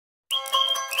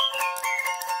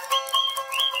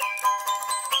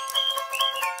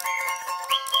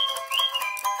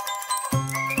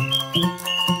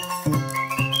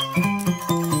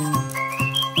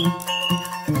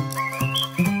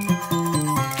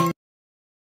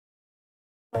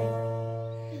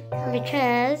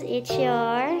Because it's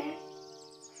your...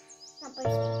 Not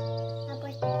birthday. Not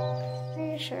birthday. Are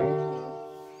you sure?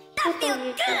 What are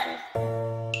you doing?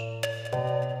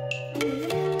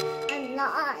 I'm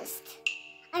lost.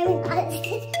 I'm lost.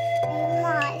 I'm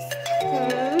lost.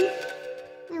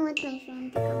 I want my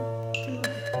friend to come.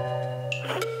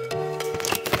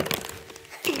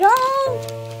 Go!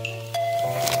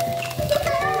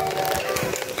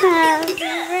 Happy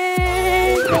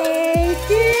birthday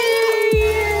to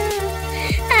you.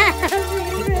 Happy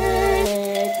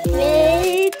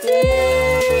birthday to you.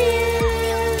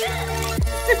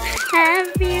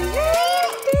 Happy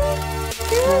birthday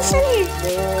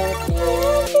to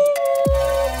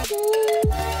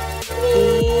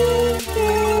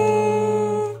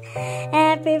you.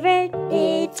 Happy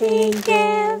birthday,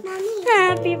 Twinkles.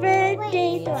 Happy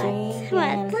birthday to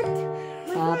what?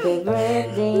 Happy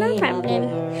birthday. No problem.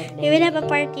 We will have a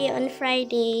party on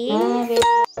Friday.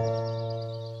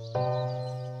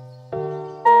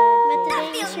 But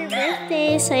today is your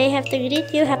birthday, so I have to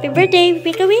greet you. Happy birthday.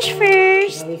 Make a wish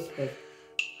first.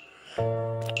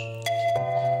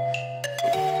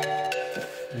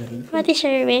 What is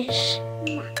your wish?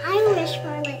 I wish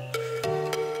for like.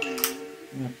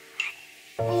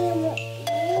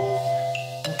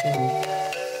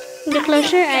 You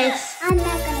close your eyes. I'm not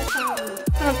gonna tell you.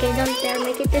 Okay, don't tell.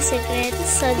 Make it a secret.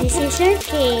 So this is your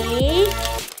cake.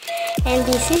 And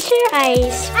this is your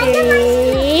ice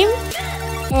cream.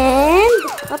 And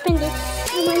open this.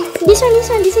 This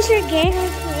one. This is your gift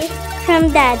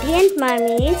from Daddy and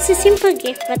Mommy. It's a simple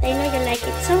gift, but I know you like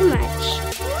it so much.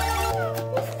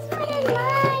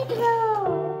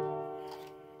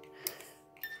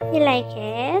 You like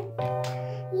it?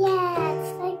 Yeah,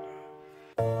 it's like.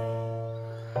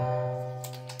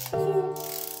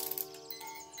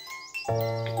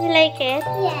 You like it?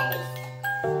 Yes.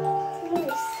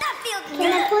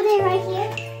 Can I put it right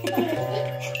here? Put it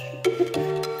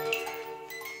here.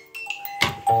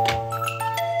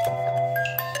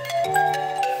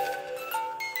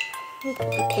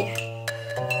 Cute.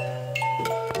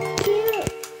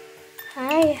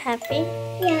 Are you happy?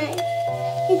 Yeah,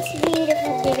 it's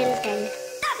beautiful. Give it a 10.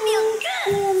 Thank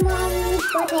you, Mommy.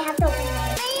 But I have to open it.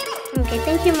 Okay,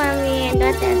 thank you, Mommy. And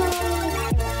what else?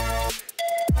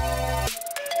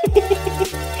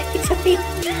 It's a big.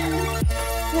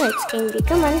 No, it's candy.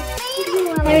 Come on.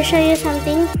 I will show you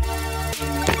something.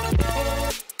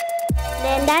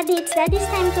 Then, Daddy, it's Daddy's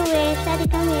time to wish. Daddy,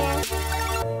 come here.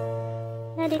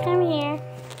 Daddy, come here.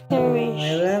 Your wish. I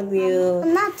love you.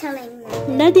 I'm not telling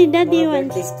them. Daddy More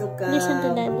wants. birthdays to come. Listen to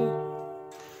Daddy.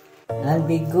 I'll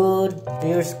be good to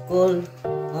your school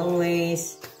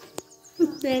always.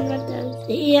 Then what else?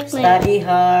 Iiyak na. Study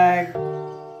hard.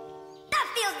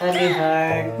 Study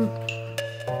hard.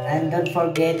 And don't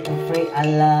forget to pray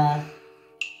Allah.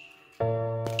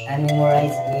 And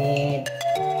memorize it.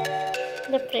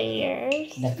 The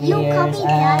prayers. The You prayers copied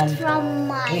that and from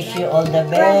my wish you all the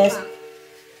best.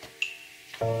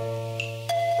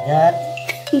 That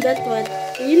That what?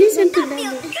 You listen to Daddy.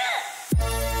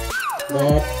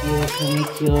 you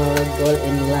commit your goal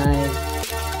in life.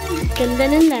 Ganda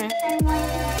nun na.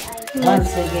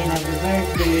 Once again, happy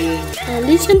birthday.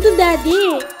 Listen to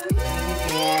Daddy.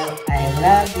 Well, I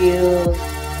love you.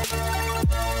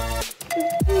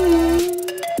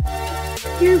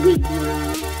 You're big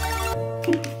now.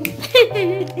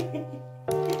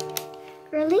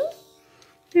 Really?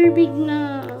 You're big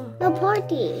now. No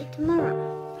party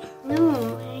tomorrow.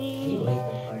 No,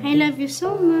 I love you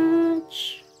so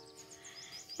much.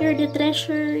 You're the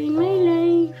treasure in my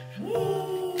life.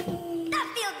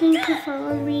 Thank you for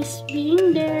always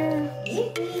being there.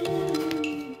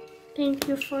 Thank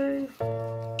you for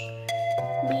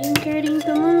being caring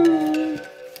to Mommy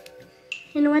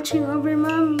and watching over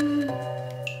Mommy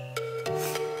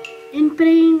and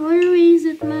praying always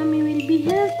that Mommy will be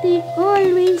healthy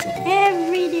always,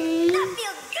 every day,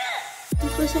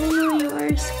 because I know you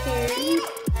are scared,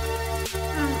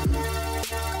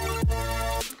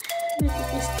 but it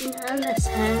is in Allah's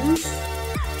hands.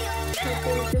 So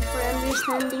thank you for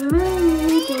understanding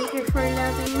Mommy. Thank you for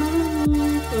loving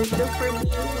Mommy. Thank you for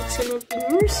being excellent in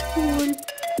your school.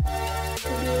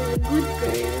 For being a good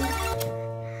girl.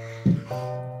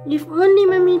 If only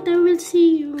Mamita will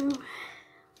see you.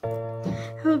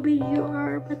 How big you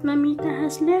are. But Mamita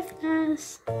has left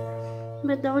us.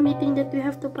 But the only thing that we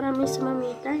have to promise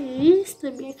Mamita is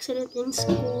to be excellent in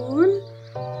school.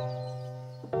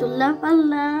 To love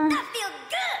Allah.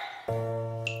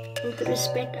 And to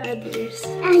respect others.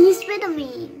 You spit on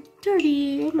me.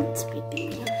 Sorry, I'm not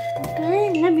spitting.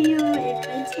 Okay, love you. I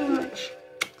cried so much.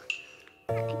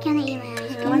 Can I eat my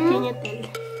ice cream What now? can you tell?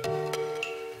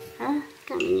 Huh?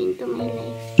 Coming into my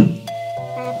life.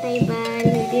 Tatay Bal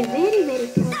will be very, very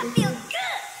proud of you.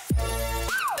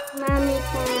 Mami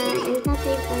Ka and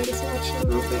Tatay Bal is watching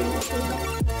over us.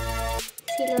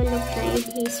 Si Lolo Pride,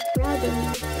 he's proud of you.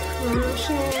 Mama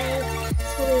Shai.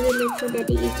 So we will look for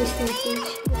Daddy Ito's message.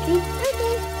 Okay?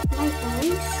 Okay. Bye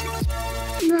guys.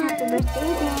 Happy birthday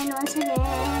again once again.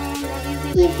 Love you,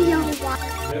 baby.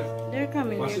 They're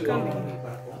coming, they're coming.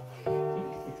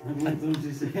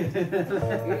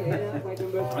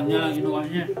 Kanya lang ginawa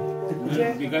niya.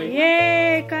 Bigay.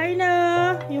 Yay! Kain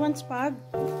na! You want spag?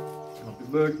 Happy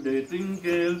birthday,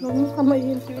 Twinkles. Huwag mo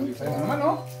kamayin siya. Sa'yo naman,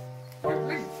 oh.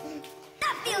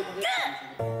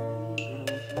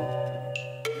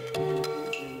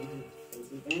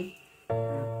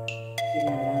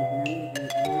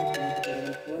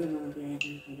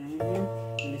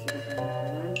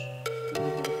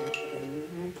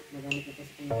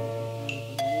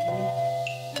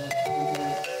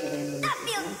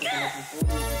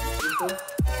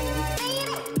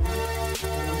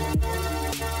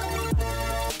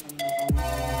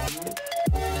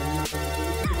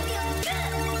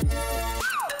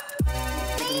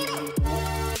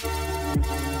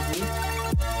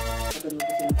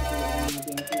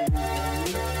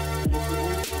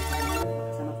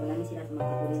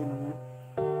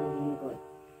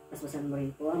 Paspasan mo rin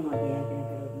po ang mga biyayang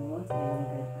pinagkaloob mo sa iyong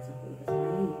kalakasan po ito sa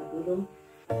amin, makatulong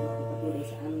at makapatuloy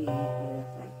sa aming mga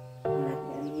kalakay. Ang lahat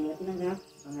ay aming hilang tinanggap,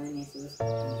 pangalan ni Jesus.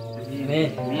 Amen.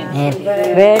 Happy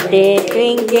birthday,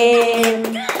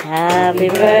 Twinkle. Happy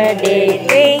birthday,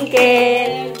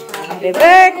 Twinkle. Happy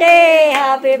birthday,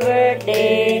 happy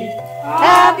birthday.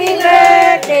 Happy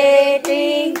birthday,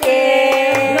 Twinkle.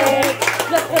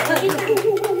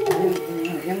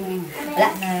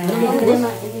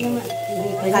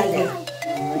 Birthday.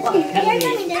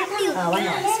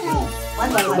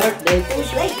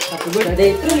 Happy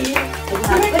birthday to you.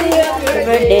 Happy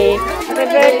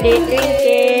birthday,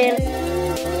 Twinkle.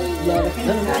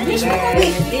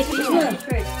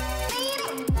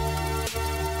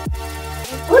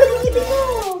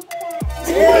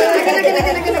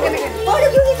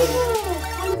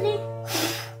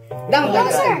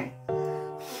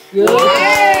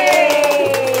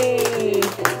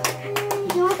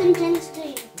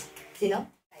 Sino?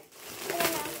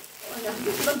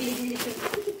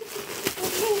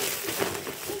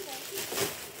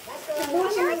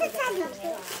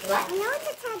 What? I know it's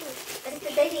a teddy. What is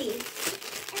the baby?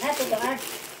 That's the art.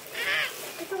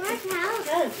 It's a art now.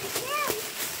 Go.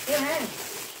 Your hand.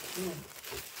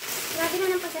 Grabe na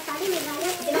ng pagkatali, may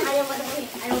balat. Ayaw mo naman.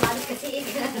 Ayaw malas kasi.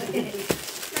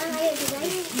 Ayaw, di ba?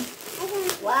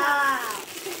 Wow!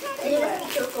 Ayaw na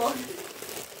picture ko.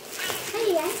 Ano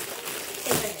yan?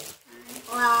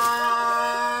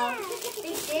 Wow!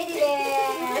 Big teddy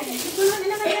bear! Puno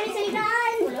na naman kami sa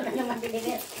ikaan. Pulo na naman teddy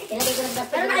bear. Ilagay ko lang sa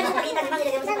pero nakakita naman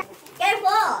ilagay mo sa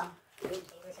careful!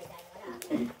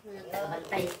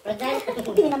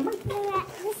 Hindi naman.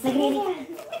 Nagrinig ka.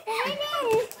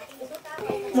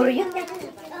 Muriyot ka.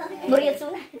 Muriyot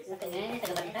suna.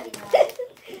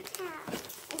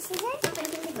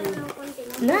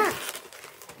 Na!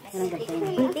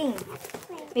 Kunting.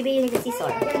 Maybe you need a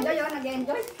scissor.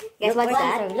 Guess what's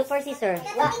that? Look for scissor.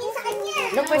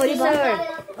 Look for scissor.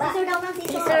 Scissor daw ng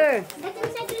scissor. Scissor. That's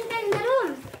inside the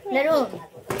room. Laro.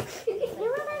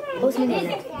 Post mo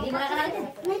nila.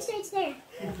 Next to it's there.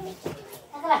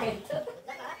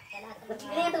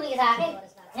 Hindi nga tumingin sa akin.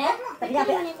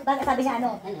 Bakit sabi niya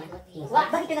ano?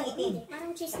 Bakit yun ang itim?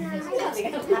 Parang cheese na.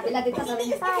 Lapit ka sabi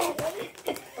niya.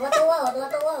 Tuwa-tuwa.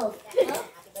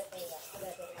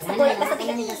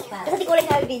 Basta di kulay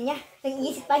na alvin niya.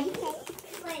 Nag-iisip pa. Ano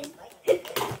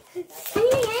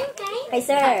yan, Kay? Kay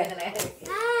sir.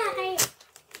 Ah, kay...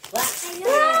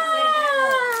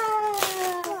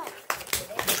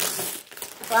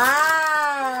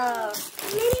 Wow!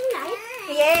 Ano yung light?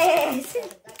 Yes!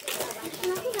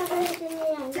 Naku, gagamitin niya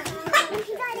yan.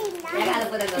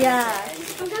 Yeah.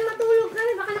 Hanggang matulog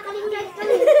kami, baka nakaling light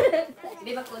kami.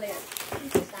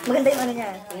 Maganda yung ano niya.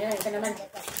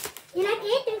 You like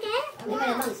it, Twinkle?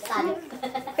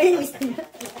 Kaya yung gusto niya.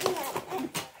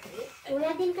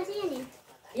 Kuya din kasi yan eh.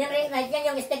 Yung red light, yan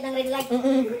yung mistake ng red light.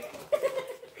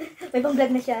 May pang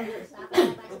vlog na siya.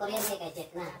 Ang kuryente kay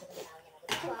Jet na.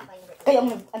 Kayo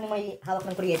ano may hawak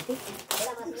ng kuryente?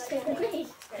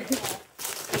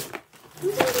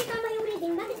 Minsan hindi tama yung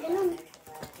reading, bakit ganun?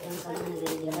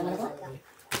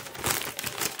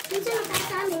 Minsan mataas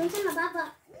sa amin, minsan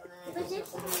mababa. Diba, Jet?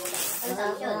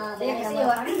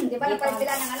 Di ba napalit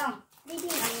sila ng ano? Reading.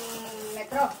 Ng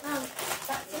metro?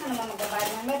 Sino naman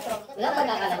magbabayad ng metro? Wala ba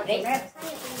kakalibrate?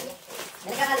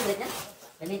 Nagkakalibrate niya?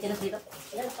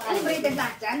 Celebrated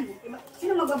lahat yan.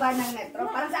 Sino magbabayad ng metro?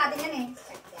 Parang sa atin yan eh.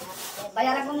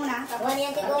 Bayaran ko muna. Tapos, Ano yan?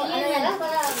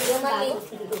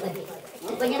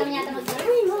 Iba niya naman yata mag-start.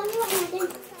 Uy, mawaniwak natin.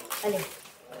 Alin?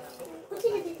 Kung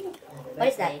sino dito. What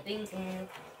is that? Twinkle.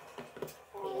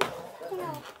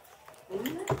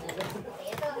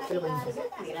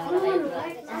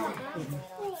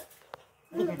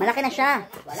 Malaki na siya.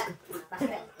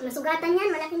 Masugatan yan,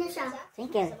 malaki na siya.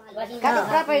 Twinkle. Cut it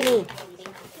properly.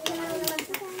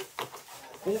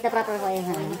 This is the proper way.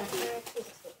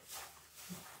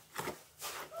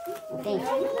 Okay.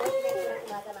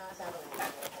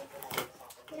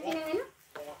 Laki ng ano?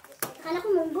 Akala ko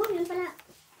munggo, yun pala.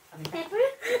 Pepper?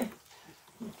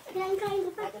 Kain-kain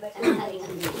ko pa.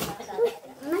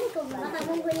 Mali ko, baka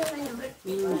munggo yung ano.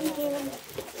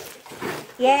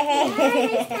 Yay!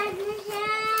 Start na siya!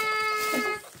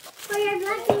 For your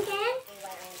blood, Twinkle?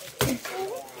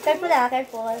 Careful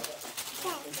careful.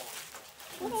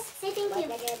 Say thank you.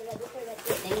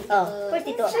 Oh, first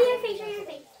ito. Show your face, show your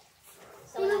face.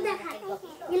 You love that hat.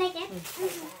 You like it?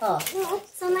 Oh.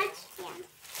 So much? Yeah.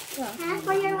 Huh?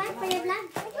 For your what? For your blood?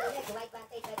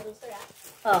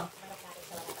 Oh.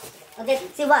 Okay,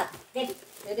 see what?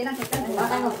 pwede lang sa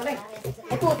bata mo pala eh.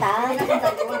 Eh, puta. Pwede lang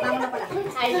sa bata mo na pala.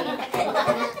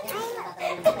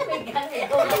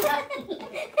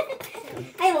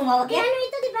 Ayaw mo mawak yan? Ano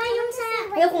ito, di ba? Yung sa...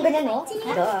 Ayaw kung ganyan, no?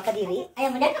 Ito, kadiri. Ayaw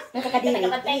mo yan? Nakakadiri.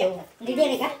 Ayaw.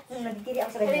 Nagdidiri ka? Nagdidiri ako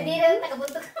sa ganyan. Nagdidiri,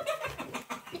 nakabuntok.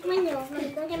 Tikman nyo.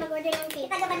 Doon kayo mag-order ng cake.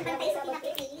 Tagabantang tayo sa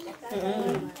pinapipili.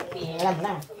 Alam mo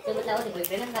na. Sumot na ako si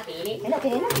boyfriend ang napili. Ano,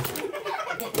 okay na?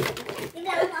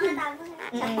 Bigla ako makatago.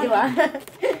 Di ba?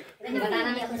 Hindi ba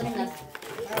namin ako sumunod?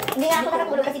 Hindi nga ako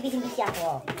nakatulog kasi busy ako.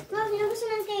 Wow, sino gusto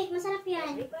ng cake? Masarap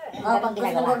yan. Oo, pang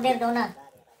ginagawa. Order doon na.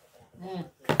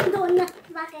 Doon na.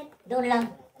 Bakit? Doon lang.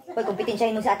 Pag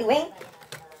kompetensya yun sa ati Weng.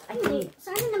 Ay, Hindi.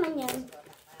 Sa ano naman yan?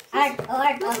 art. Oh,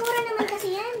 art. Mas mura naman kasi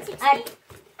yan. 60. Art.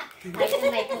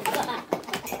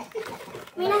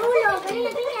 May nahulog. Ano na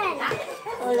ito yan?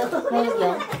 Ulo. Nahulog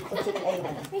yun.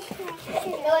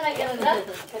 Ikaw na gano'n na.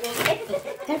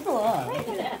 Careful.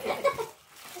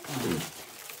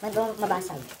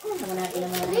 Mabasag. Tama natin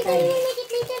ang mga Wait, tayo. make it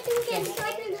later, Twinkles. So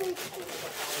I can do it.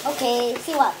 Okay,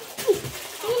 see what?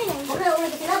 Ayun na lang. Huwag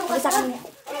na sila. Bukas ako niya.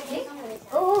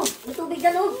 Oo, may tubig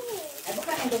dyan, oh. Ay,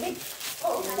 bukas ang tubig.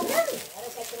 Oo, bukas.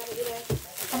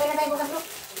 Sabay na tayo bukas, bro.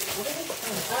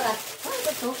 Alright. Oh,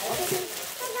 ito.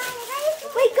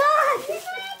 Oh my God!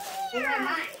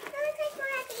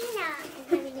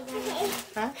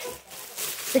 Ha?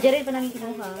 Sa Jared pa namin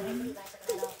kinuha.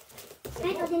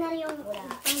 Kahit ordinary yung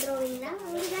pang-drawing lang.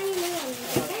 Ang ligaya na yan.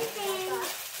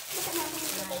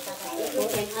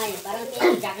 Parang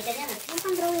jacket yan yan. Ang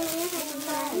pang-drawing na yan. Kahit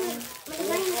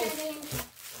maligaya na talaga yan.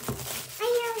 I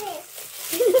know this.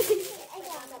 I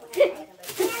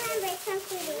remember it's so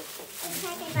pretty.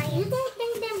 Excited by it.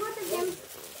 Thank them, both of them.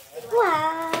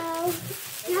 Wow!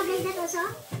 You have like that also?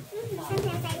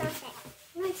 Sometimes I love that.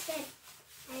 No, it's good.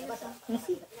 I also.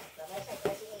 Masi.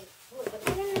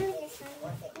 I don't know this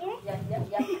one. Here?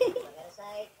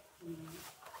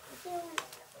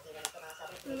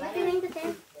 What are you going to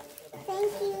tell?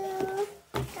 Thank you.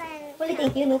 Fully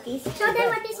thank you, Nookies. Show them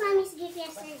what is mommy's gift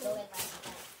yesterday.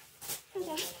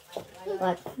 Okay.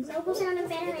 What? Naubusan ako ng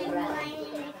pera na yung murahin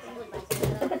yung gift.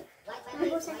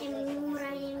 Naubusan kayo,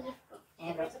 murahin yung gift.